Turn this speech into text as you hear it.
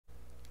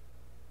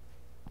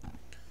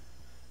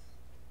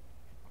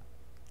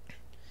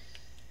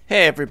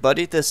Hey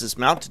everybody, this is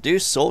Mountain Dew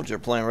Soldier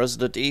playing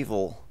Resident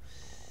Evil.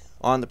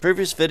 On the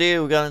previous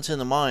video we got into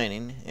the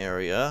mining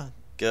area,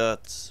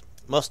 got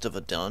most of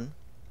it done.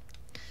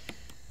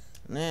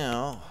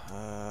 Now,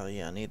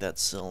 yeah, I need that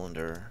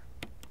cylinder.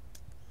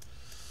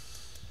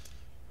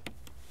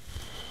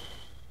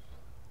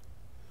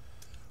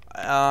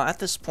 At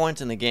this point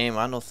in the game,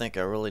 I don't think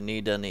I really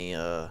need any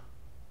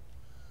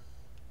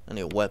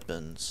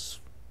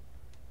weapons.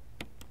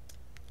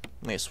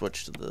 Let me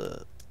switch to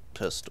the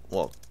pistol.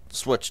 Well,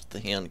 switch to the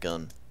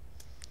handgun.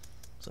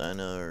 So I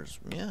know there's,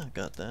 yeah,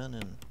 got that,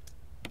 and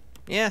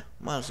yeah,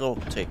 might as well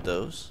take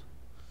those.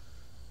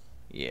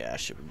 Yeah, I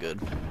should be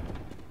good.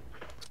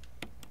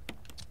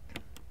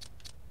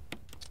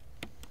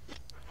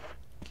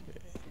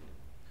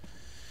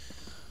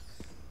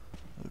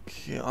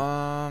 Okay,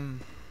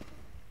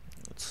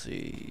 let's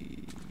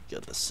see,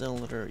 got the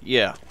cylinder.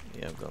 Yeah,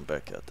 I'm going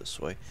back out this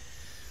way.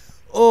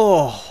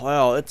 Oh,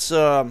 wow, it's,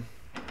 I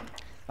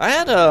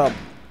had a,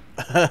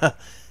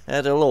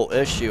 had a little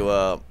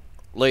issue,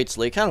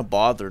 lately. It kind of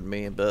bothered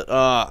me,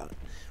 but,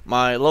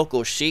 my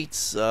local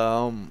Sheetz,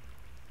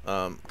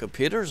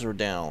 computers are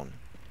down.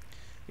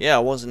 Yeah, I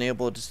wasn't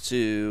able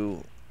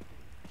to,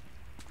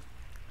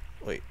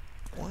 wait,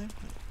 what?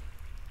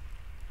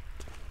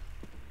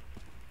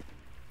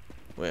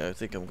 Wait, I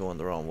think I'm going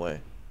the wrong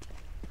way.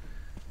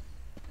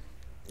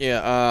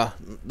 Yeah,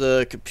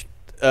 there was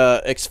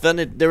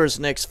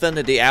an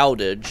Xfinity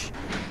outage,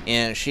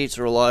 and Sheetz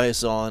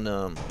relies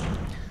on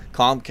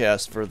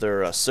Comcast for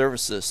their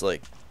services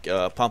like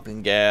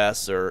pumping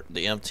gas or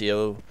the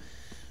MTO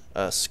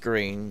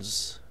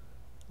screens.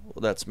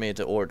 Well, that's made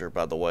to order,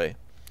 by the way.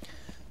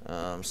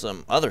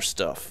 Some other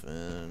stuff,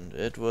 and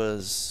it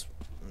was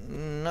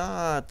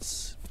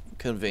not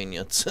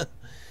convenient.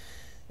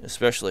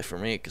 Especially for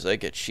me, because I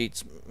get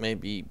Sheetz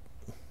maybe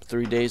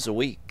 3 days a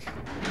week.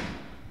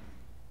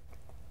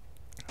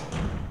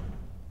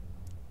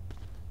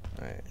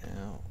 Alright,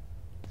 now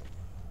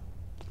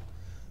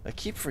I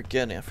keep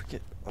forgetting.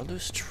 I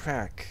lose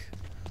track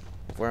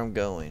of where I'm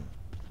going.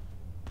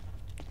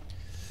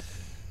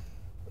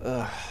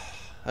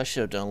 I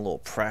should have done a little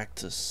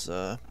practice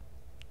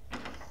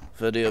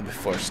video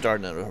before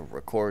starting a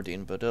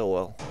recording, but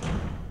oh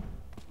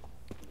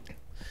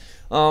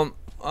well.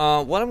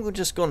 What I'm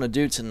just going to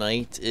do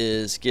tonight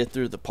is get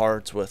through the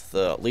parts with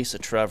Lisa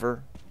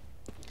Trevor,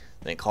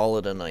 then call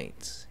it a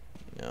night.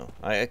 You know,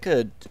 I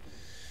could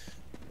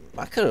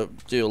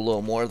do a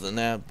little more than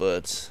that,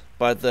 but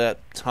by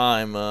that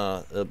time,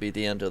 it'll be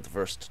the end of the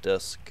first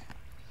disc,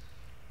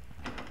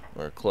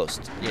 or close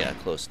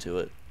to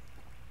it.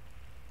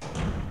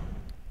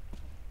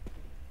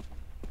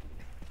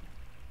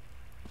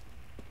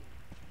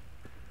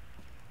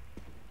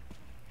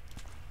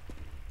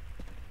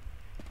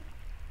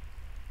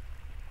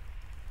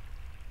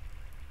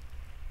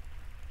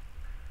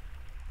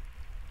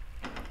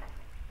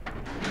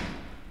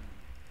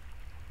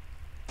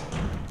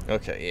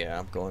 Okay, yeah,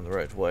 I'm going the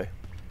right way.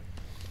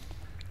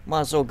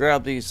 Might as well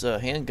grab these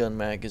handgun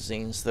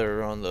magazines that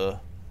are on the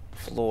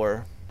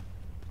floor.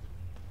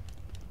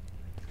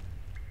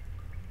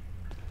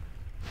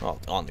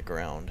 Well, on the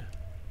ground.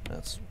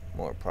 That's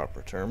more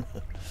proper term.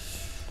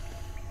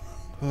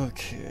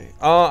 Okay.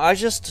 I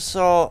just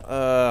saw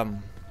a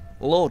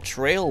little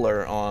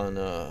trailer on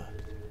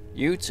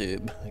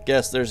YouTube. I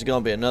guess there's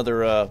gonna be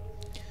another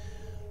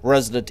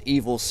Resident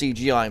Evil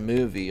CGI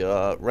movie,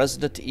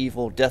 Resident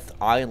Evil Death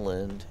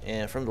Island,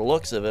 and from the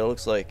looks of it, it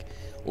looks like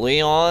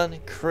Leon,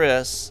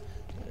 Chris,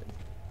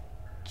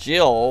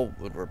 Jill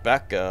with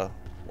Rebecca,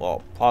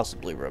 well,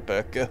 possibly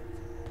Rebecca,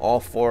 all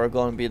four are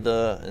going to be in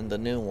the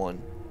new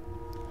one.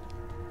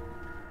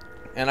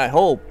 And I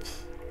hope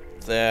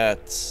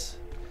that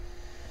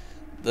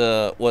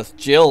with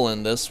Jill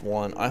in this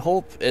one, I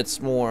hope it's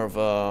more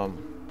of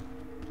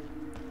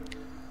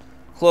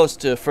close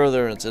to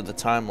further into the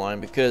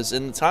timeline, because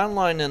in the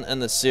timeline in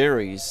the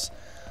series,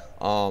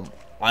 and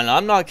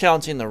I'm not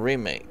counting the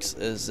remakes,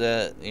 is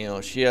that, you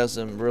know, she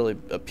hasn't really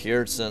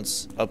appeared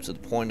since up to the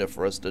point of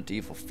Resident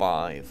Evil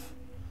 5.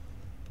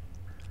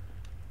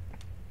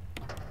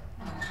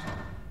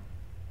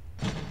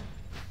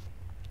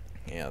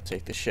 Yeah, I'll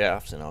take the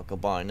shaft and I'll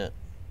combine it.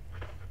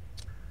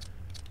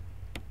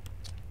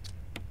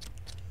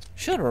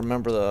 Should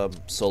remember the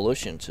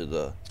solution to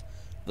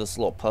this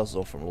little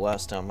puzzle from the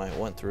last time I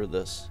went through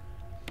this.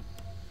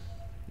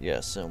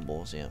 Yeah,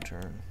 symbols, yeah,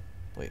 turn.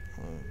 Wait,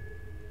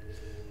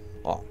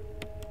 oh.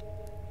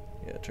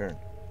 Yeah, turn.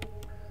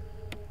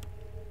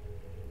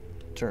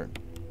 Turn.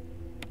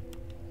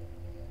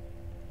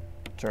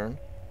 Turn.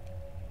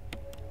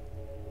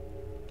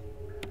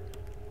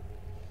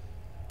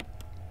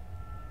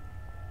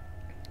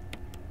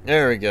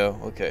 There we go.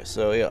 Okay,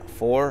 so yeah,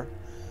 4,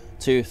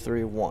 2,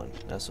 3, 1.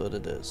 That's what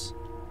it is.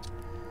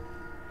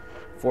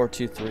 4,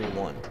 2, 3,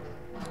 1.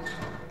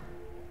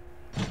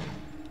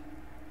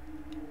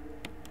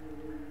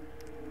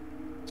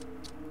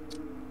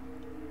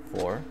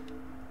 Four,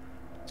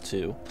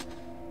 2,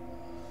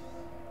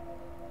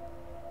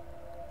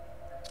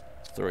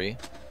 3,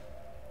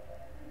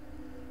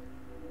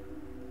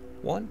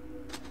 1.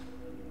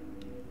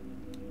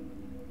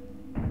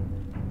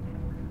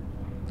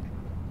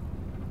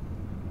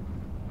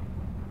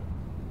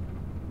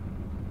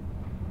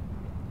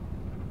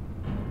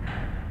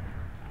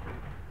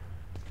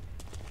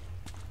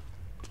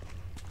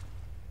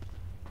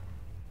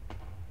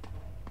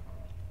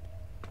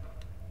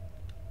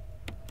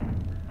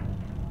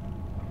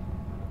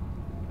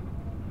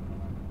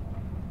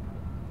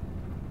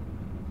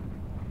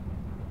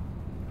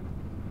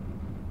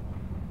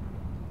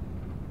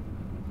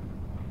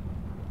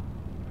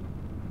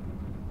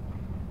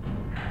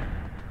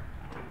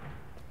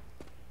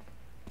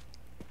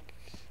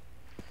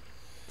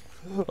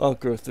 I'll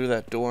go through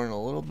that door in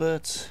a little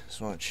bit.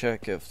 Just want to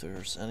check if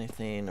there's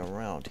anything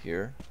around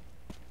here.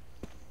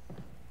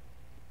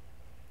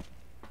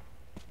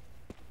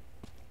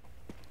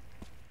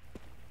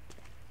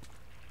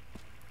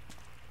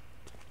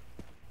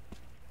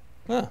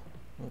 Huh,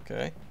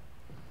 okay.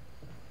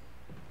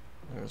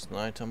 There's an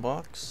item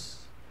box.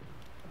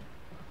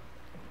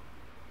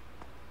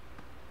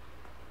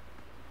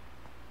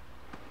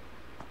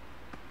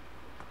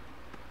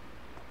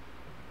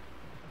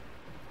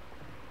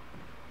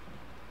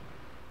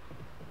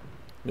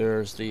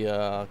 There's the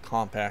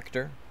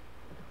compactor.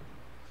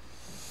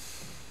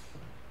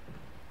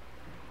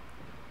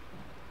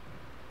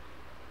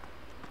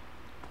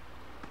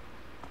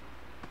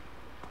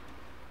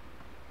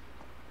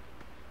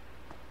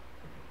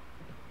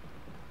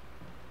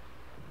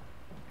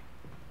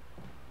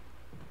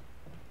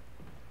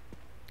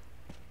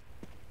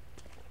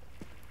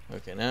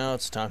 Okay, now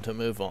it's time to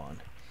move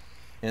on.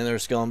 And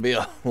there's going to be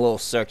a little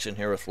section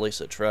here with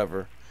Lisa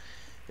Trevor.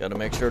 Got to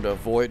make sure to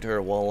avoid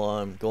her while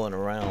I'm going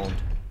around.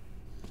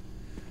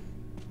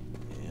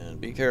 And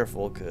be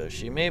careful, because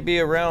she may be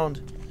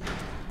around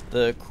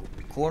the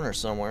corner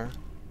somewhere.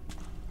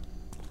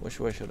 Which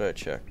way should I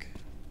check?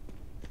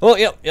 Oh,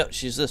 yep,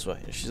 she's this way.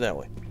 She's that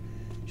way.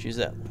 She's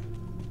that way.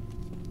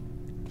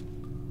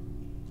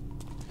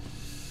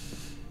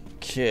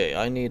 Okay,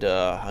 I need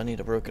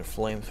a broken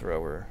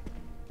flamethrower.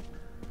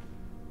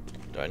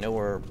 Do I know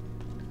where?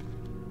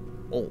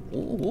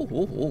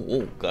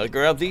 Oh, gotta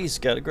grab these,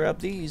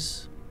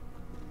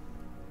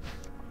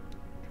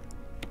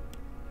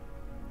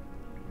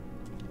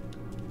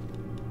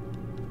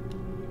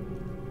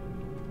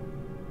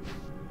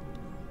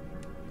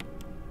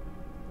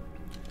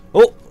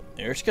 Oh,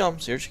 here she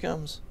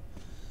comes,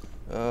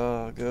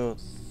 go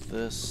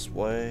this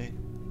way.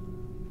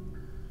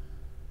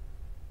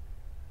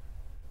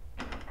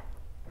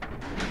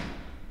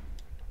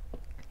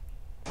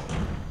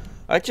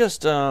 I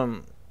just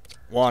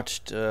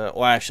watched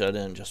well, actually I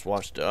didn't just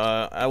watch it.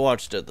 I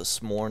watched it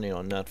this morning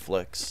on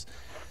Netflix.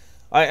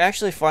 I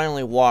actually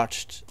finally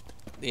watched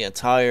the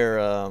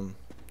entire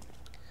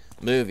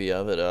movie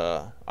of it.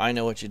 I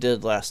Know What You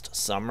Did Last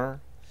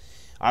Summer.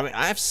 I mean,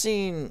 I've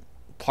seen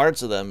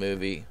parts of that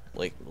movie,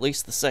 like at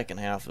least the second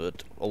half of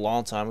it, a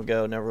long time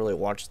ago. Never really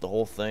watched the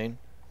whole thing.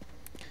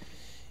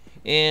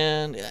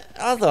 And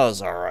I thought it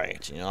was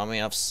alright, you know. I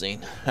mean, I've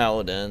seen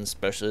how it ends,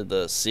 especially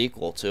the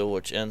sequel to it,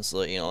 which ends,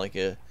 like, you know, like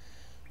a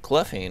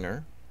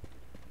cliffhanger.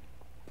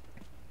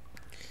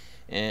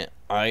 And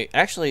I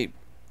actually,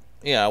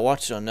 yeah, I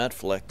watched it on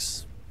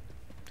Netflix.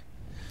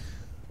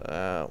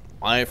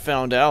 I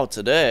found out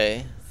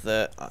today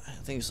that, I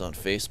think it's on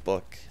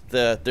Facebook,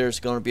 that there's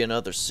going to be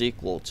another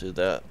sequel to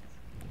that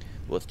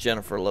with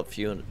Jennifer Love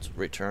Hewitt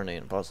returning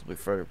and possibly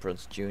Freddie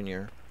Prinze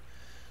Jr.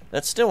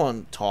 That's still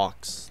on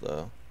talks,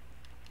 though.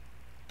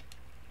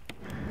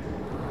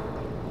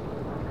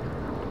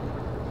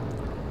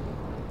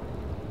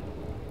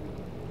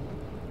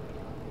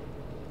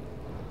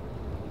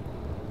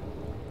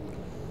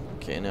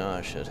 Okay, now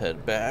I should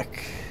head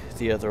back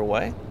the other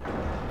way.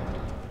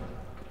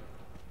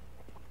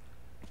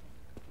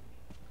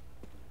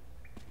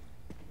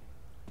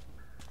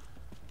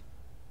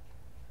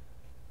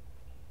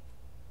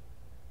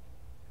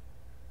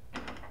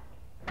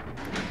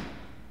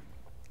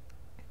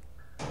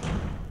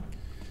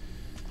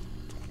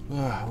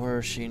 Where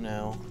is she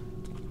now?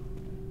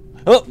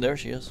 Oh, there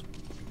she is.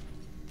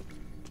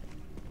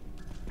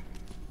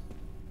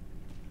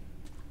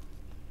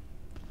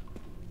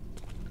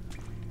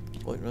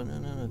 Wait,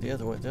 no, the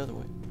other way,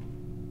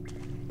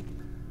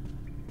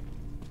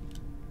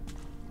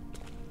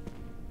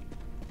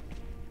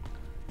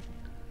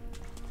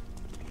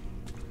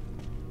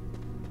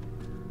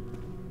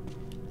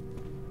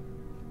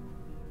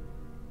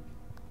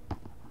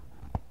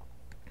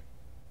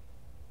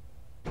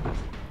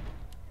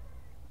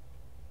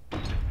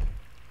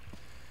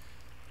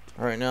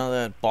 Alright, now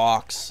that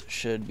box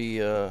should be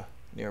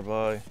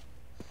nearby.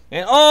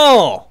 And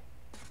oh!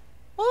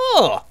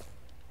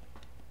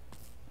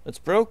 It's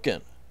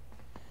broken.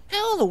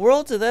 How in the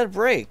world did that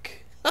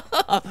break?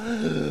 How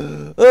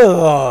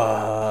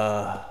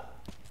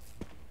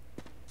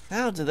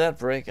did that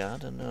break? I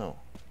don't know.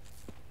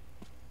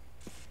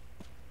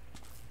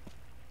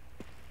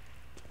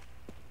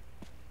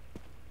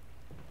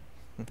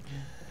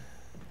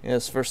 Yeah,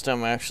 it's the first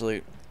time I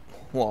actually,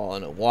 well,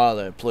 in a while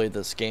that I played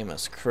this game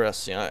as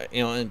Chris. You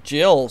know, in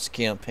Jill's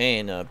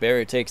campaign,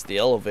 Barry takes the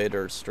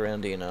elevator,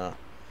 stranding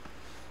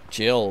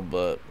Jill,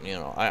 but you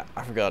know,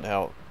 I forgot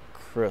how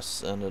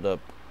Chris ended up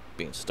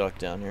being stuck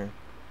down here.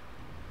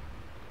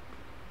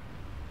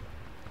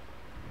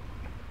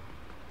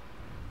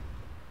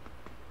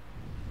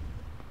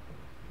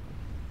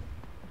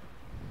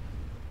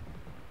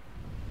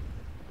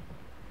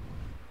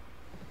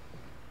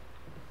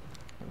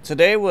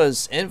 Today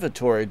was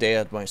inventory day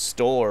at my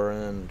store,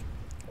 and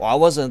well, I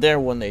wasn't there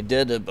when they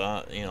did it,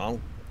 but you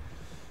know,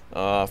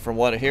 from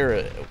what I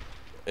hear,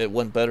 it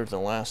went better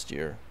than last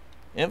year.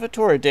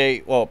 Inventory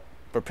day, well,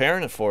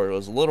 preparing it for it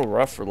was a little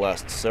rough for the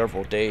last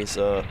several days.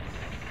 I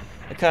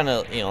kind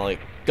of, you know, like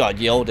got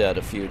yelled at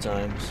a few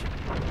times.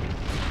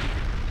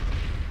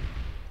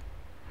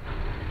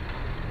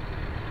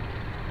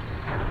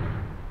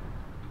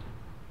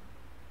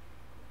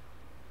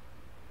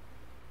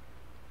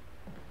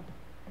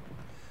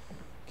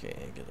 Okay,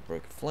 get the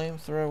broken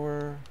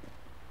flamethrower.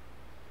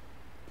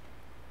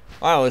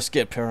 I always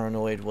get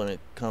paranoid when it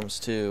comes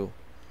to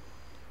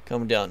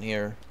coming down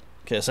here,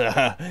 because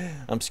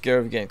I'm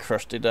scared of getting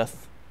crushed to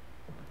death.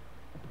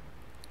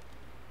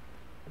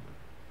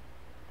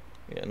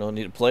 Yeah, no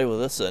need to play with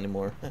this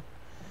anymore.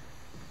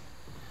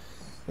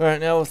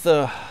 Alright, now with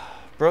the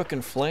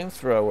broken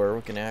flamethrower,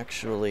 we can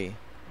actually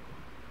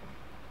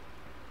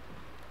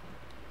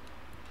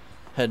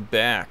head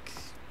back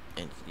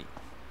and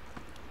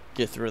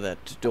get through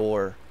that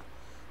door.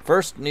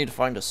 First, need to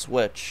find a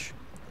switch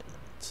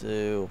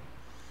to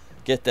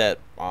get that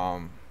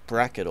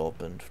bracket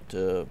opened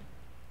to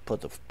put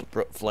the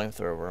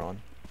flamethrower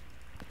on.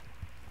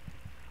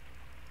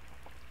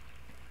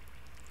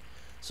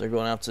 So we're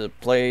going out to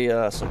play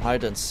some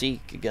hide and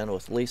seek again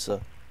with Lisa.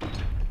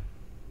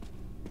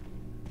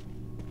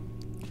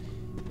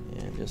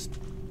 And just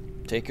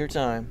take your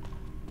time.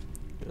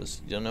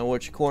 Because you don't know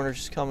which corner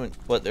she's coming.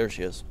 But there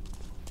she is.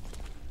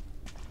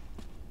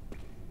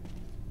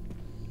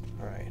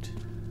 Alright.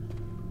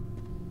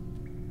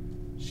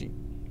 She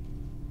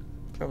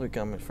probably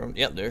coming from...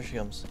 Yep, there she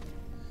comes.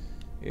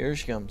 Here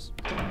she comes.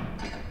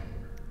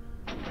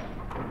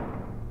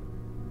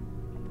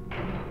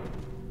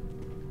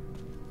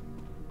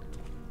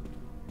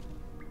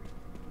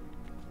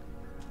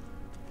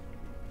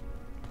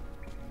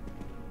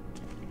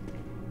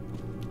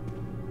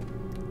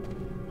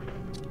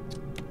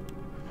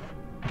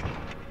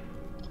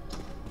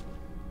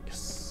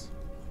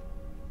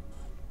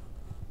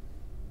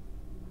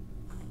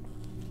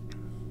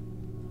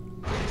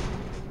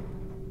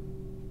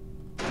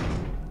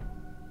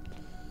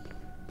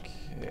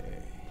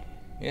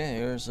 Yeah,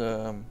 here's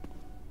I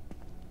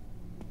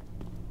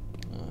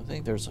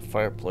think there's a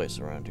fireplace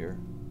around here.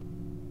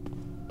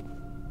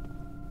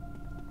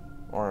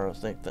 Or I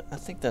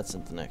think that's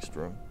in the next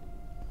room.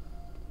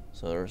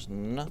 So there's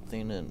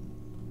nothing in.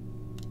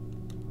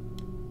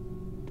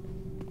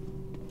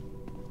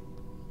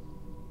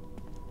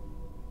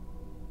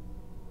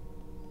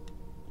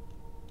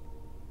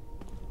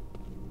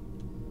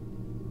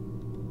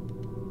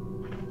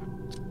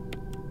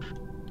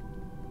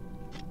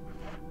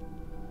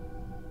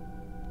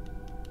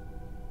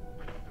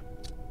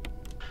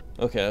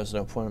 Okay, there's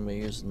no point in me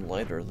using the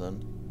lighter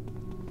then.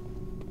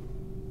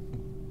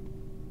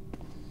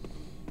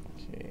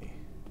 Okay.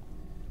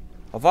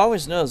 I've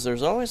always noticed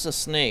there's always a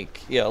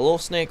snake. Yeah, a little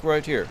snake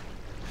right here.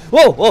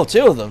 Whoa, whoa,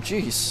 two of them,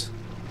 jeez.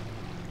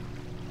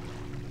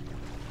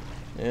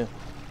 Yeah.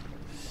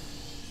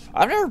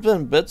 I've never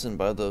been bitten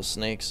by those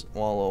snakes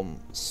while I'm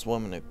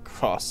swimming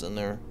across in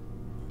there.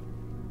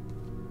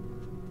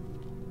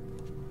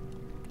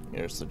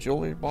 Here's the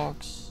jewelry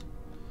box.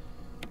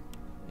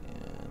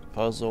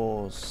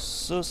 Puzzle is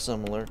so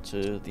similar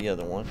to the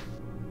other one,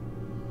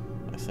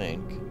 I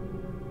think.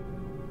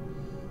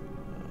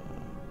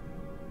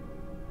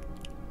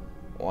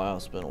 Wow,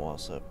 it's been a while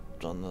since I've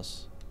done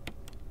this.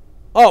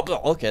 Oh,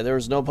 okay, there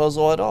was no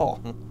puzzle at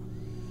all.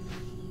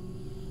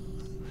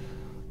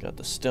 Got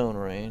the stone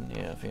rain,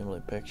 yeah,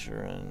 family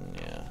picture, and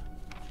yeah.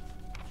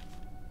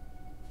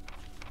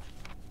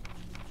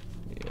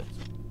 Yeah.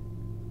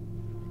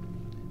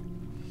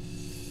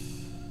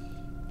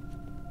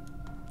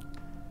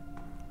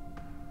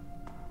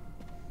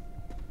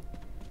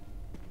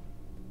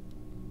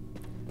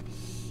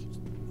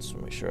 Just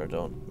to make sure I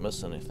don't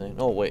miss anything.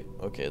 Oh wait,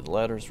 okay, the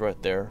ladder's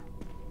right there.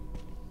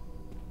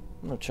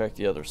 I'm gonna check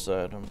the other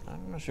side.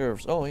 I'm not sure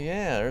if. Oh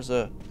yeah, there's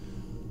a.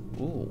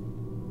 Ooh.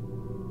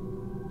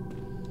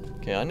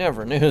 Okay, I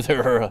never knew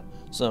there were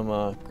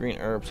some green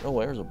herbs.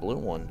 Oh, there's a blue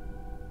one.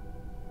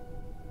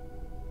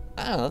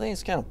 I don't know. I think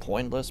it's kind of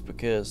pointless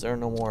because there are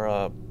no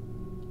more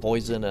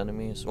poison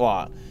enemies.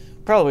 Well,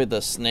 probably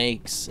the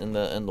snakes in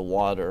the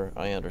water.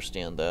 I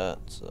understand that.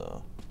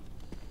 So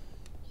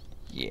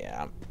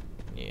yeah.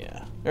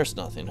 Yeah, there's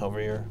nothing over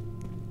here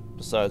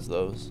besides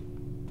those.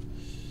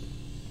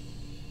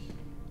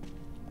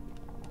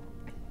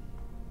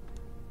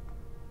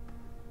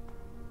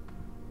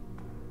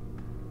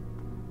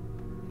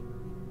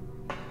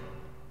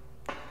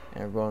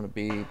 And we're going to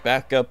be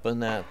back up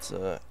in that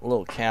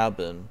little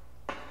cabin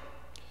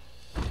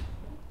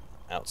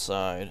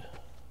outside.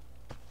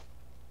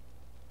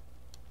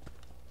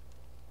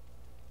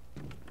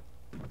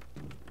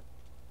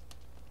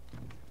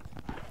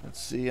 Let's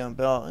see, I'm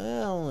about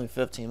only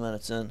 15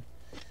 minutes in.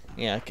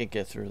 Yeah, I could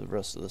get through the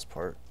rest of this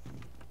part.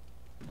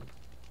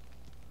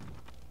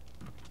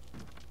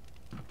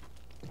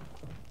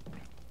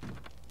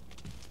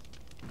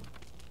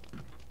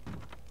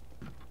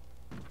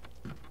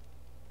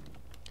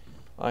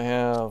 I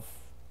have,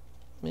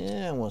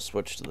 yeah, I want to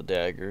switch to the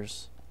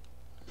daggers.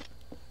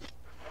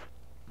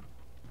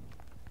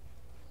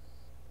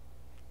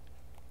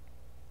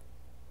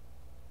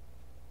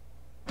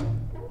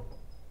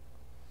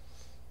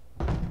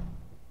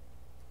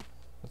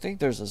 I think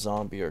there's a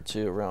zombie or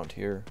two around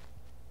here.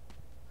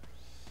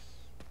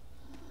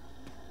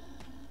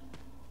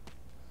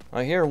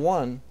 I hear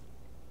one.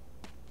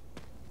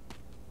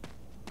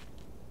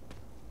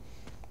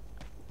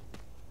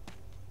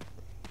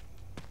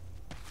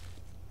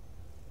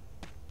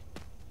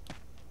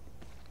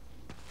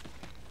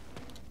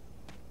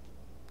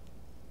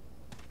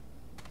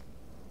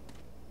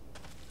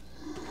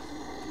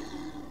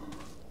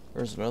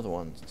 There's another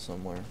one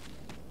somewhere.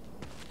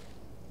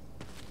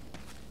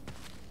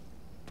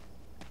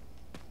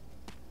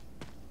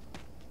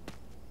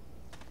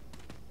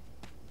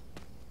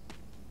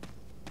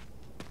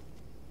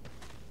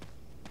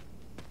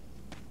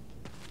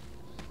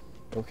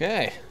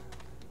 Okay.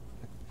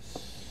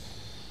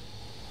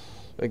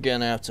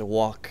 Again, I have to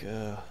walk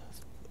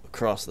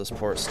across this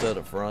part instead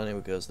of running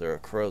because there are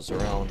crows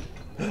around.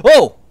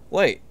 Oh!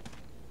 Wait!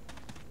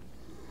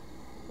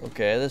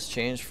 Okay, this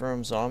changed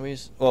from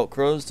zombies. Well,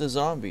 crows to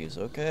zombies.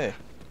 Okay.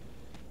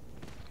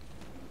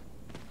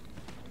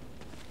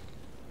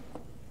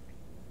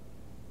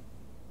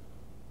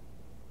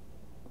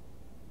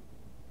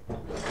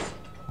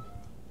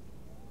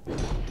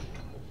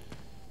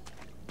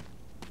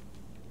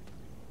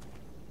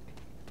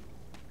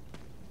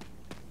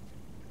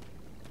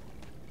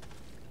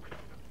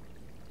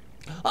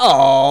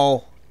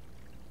 Oh!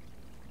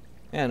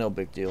 Yeah, no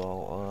big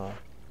deal.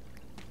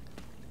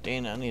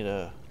 Dane, I need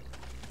to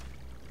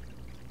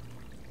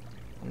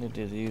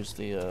use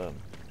the,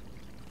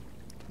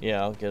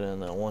 yeah, I'll get in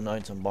the one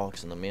item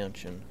box in the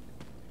mansion.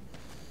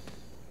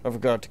 I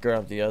forgot to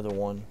grab the other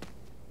one.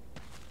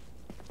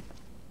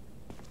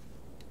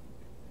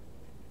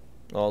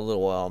 Oh, a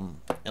little,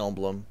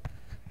 emblem.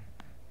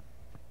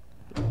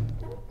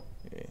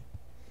 Okay.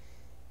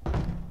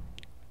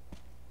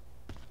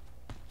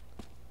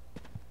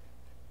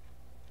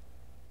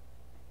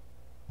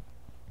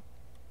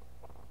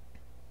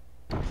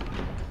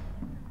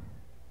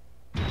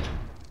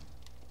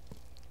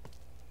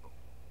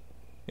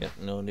 Yeah,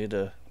 no need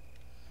to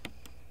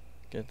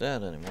get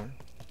that anymore.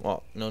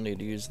 Well, no need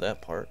to use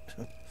that part.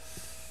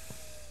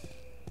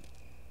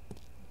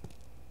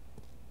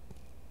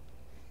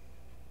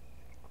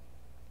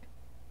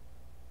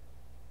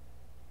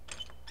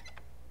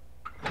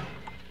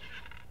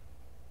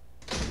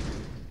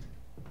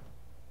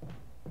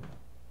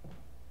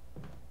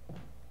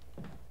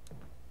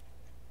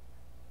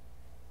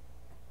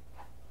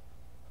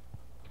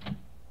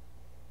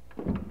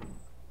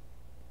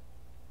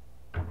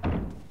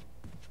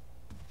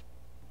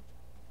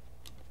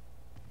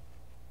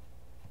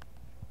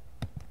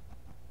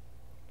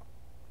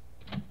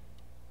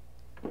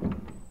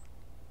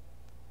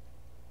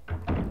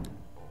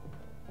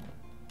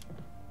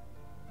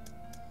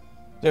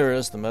 There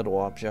is the metal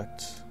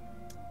object.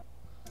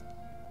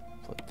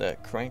 Put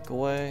that crank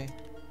away.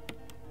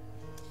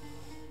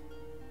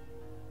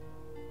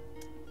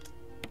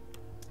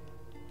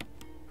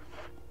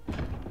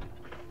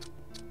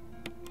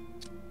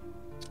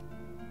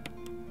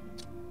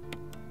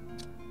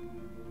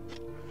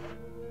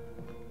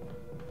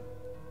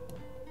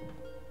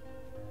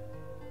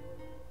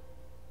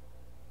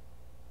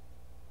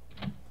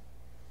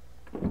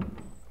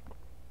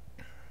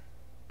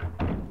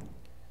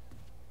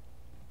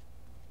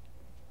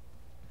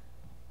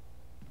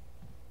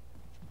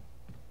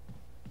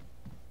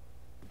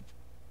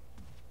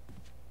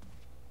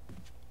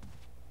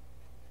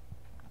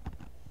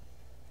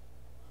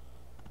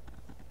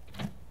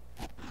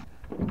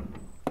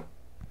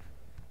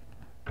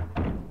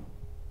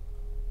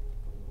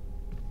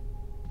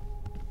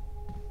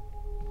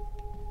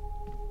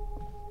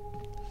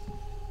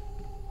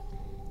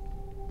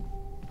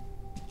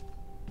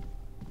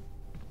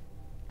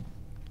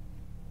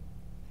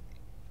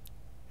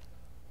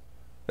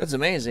 It's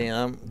amazing.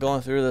 I'm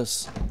going through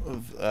this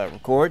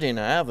recording.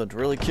 I haven't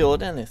really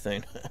killed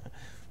anything.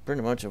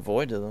 Pretty much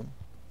avoided them.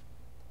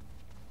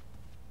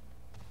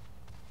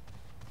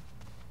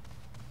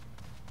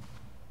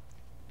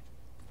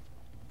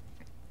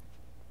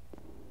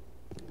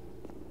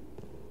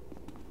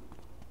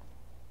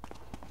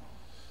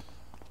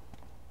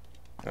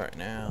 Alright,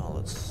 now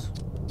let's...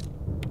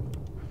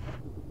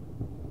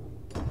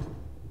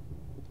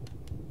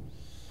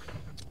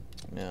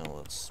 Now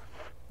let's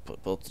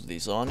put both of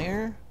these on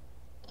here.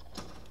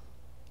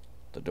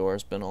 The door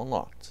has been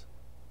unlocked.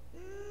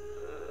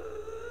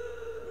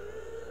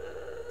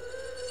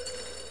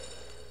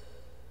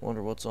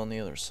 Wonder what's on the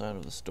other side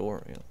of this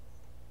door. Yeah.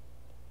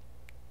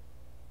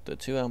 The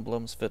two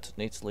emblems fit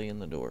neatly in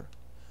the door.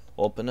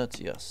 Open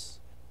it, yes.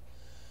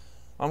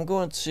 I'm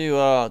going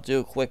to do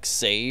a quick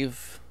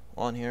save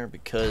on here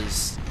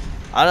because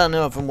I don't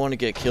know if I'm going to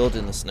get killed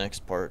in this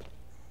next part.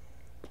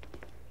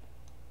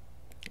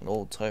 An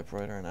old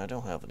typewriter, and I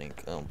don't have an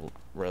ink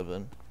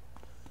ribbon,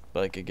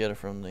 but I could get it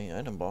from the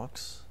item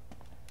box.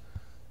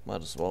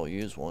 Might as well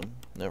use one.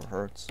 Never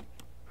hurts.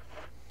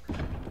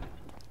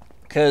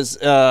 Because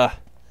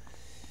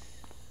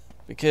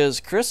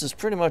Chris is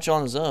pretty much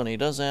on his own. He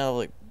doesn't have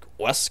like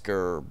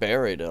Wesker or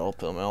Barry to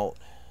help him out.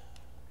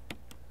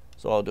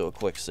 So I'll do a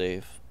quick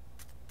save.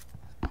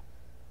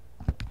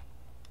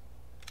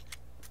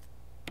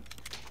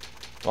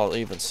 I'll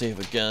even save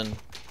again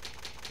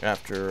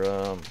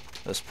after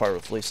this part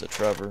with Lisa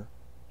Trevor.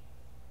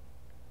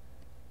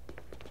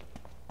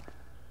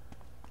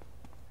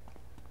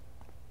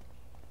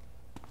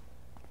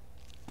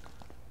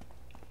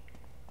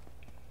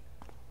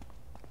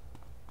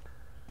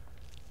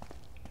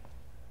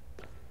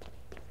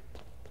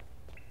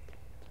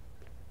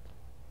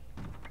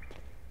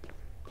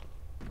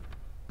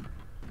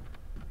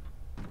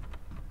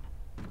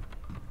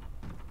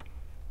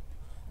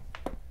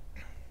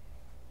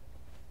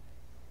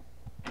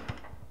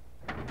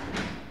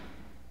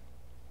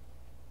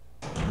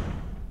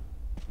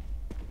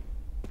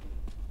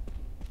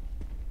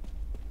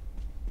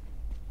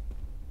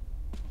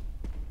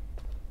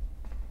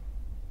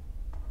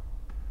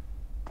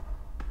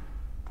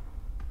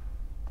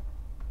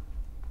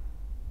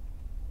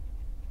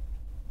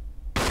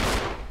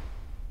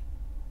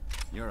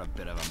 You're a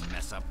bit of a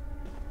mess-up.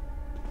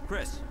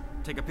 Chris,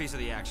 take a piece of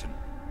the action.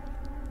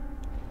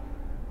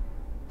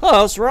 Oh,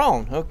 I was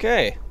wrong.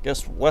 Okay.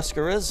 Guess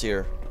Wesker is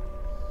here.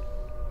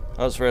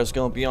 I was afraid I was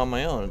going to be on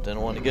my own.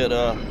 Didn't want to get,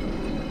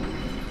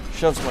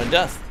 shoved to my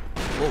death.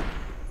 Whoa.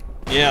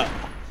 Yeah.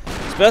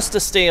 It's best to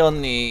stay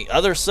on the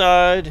other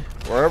side,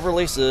 wherever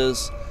Lisa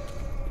is.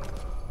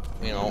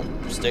 You know,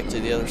 stick to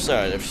the other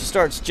side. If she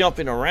starts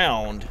jumping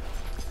around,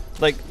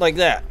 like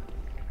that,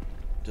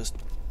 just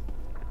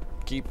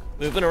keep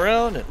moving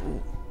around, and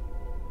ooh,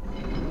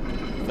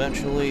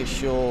 eventually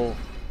she'll.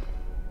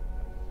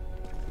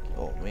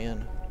 Oh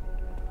man!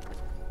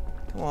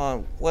 Come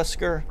on,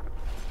 Wesker.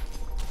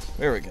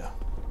 There we go.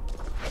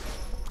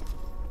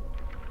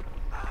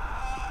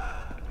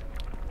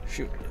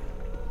 Shoot.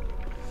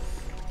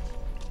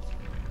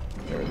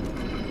 There.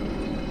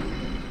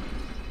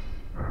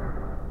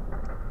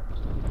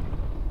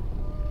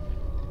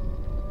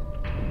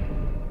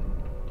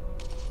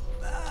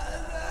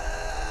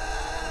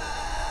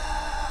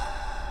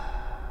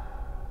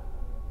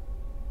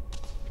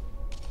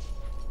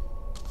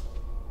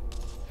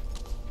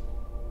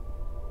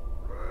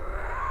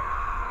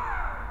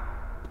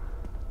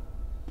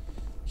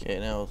 Okay,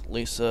 now with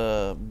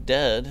Lisa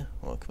dead,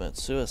 will commit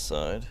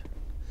suicide.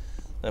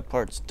 That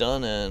part's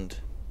done, and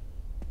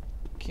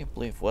I can't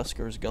believe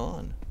Wesker's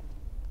gone.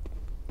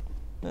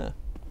 Yeah.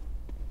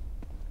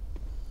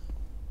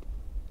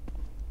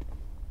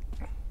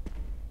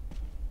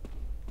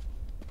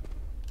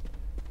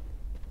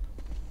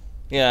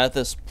 Yeah, at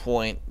this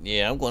point,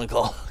 yeah, I'm gonna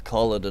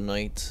call it a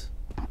night.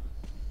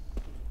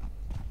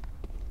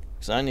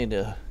 'Cause I need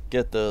to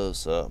get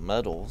those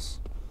medals.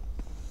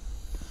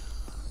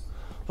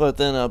 But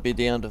then that'll be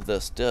the end of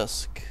this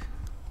disc.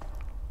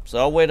 So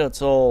I'll wait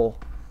until,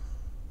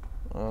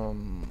 I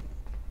don't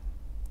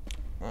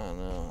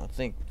know, I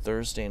think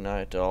Thursday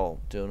night I'll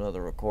do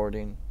another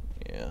recording.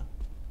 Yeah.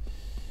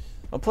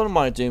 I'm putting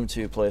my Doom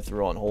 2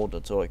 playthrough on hold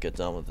until I get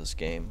done with this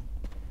game.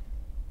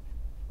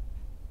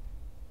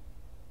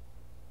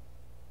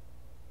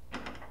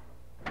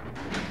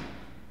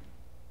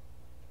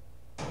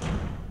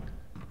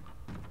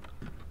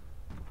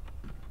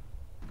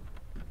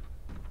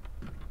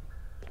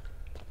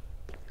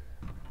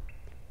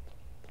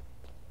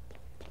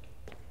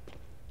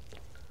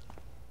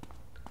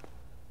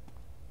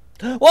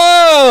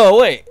 Whoa!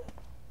 Wait!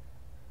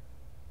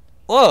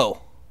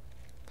 Whoa!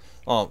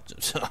 Oh,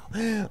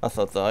 I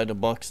thought the item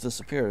box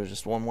disappeared. There's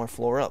just one more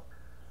floor up.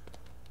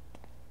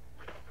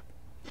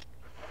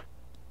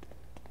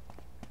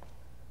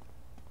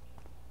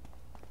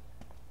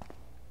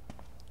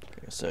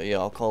 Okay, so yeah,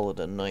 I'll call it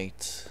a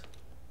night.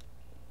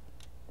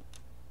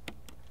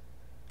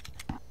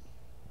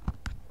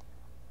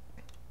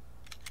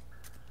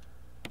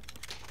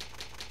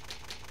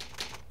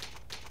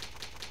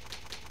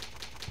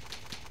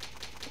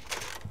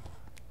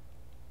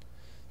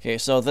 Okay,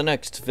 so the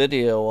next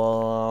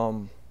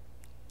video,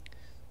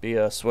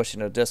 be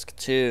switching to disc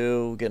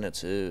 2, getting it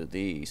to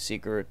the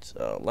secret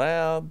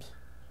lab.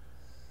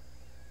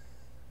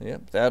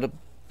 Yep, that'll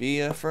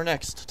be for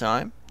next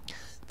time.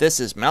 This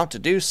is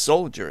Mountain Dew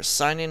Soldier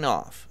signing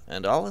off,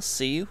 and I'll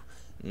see you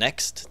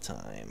next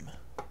time.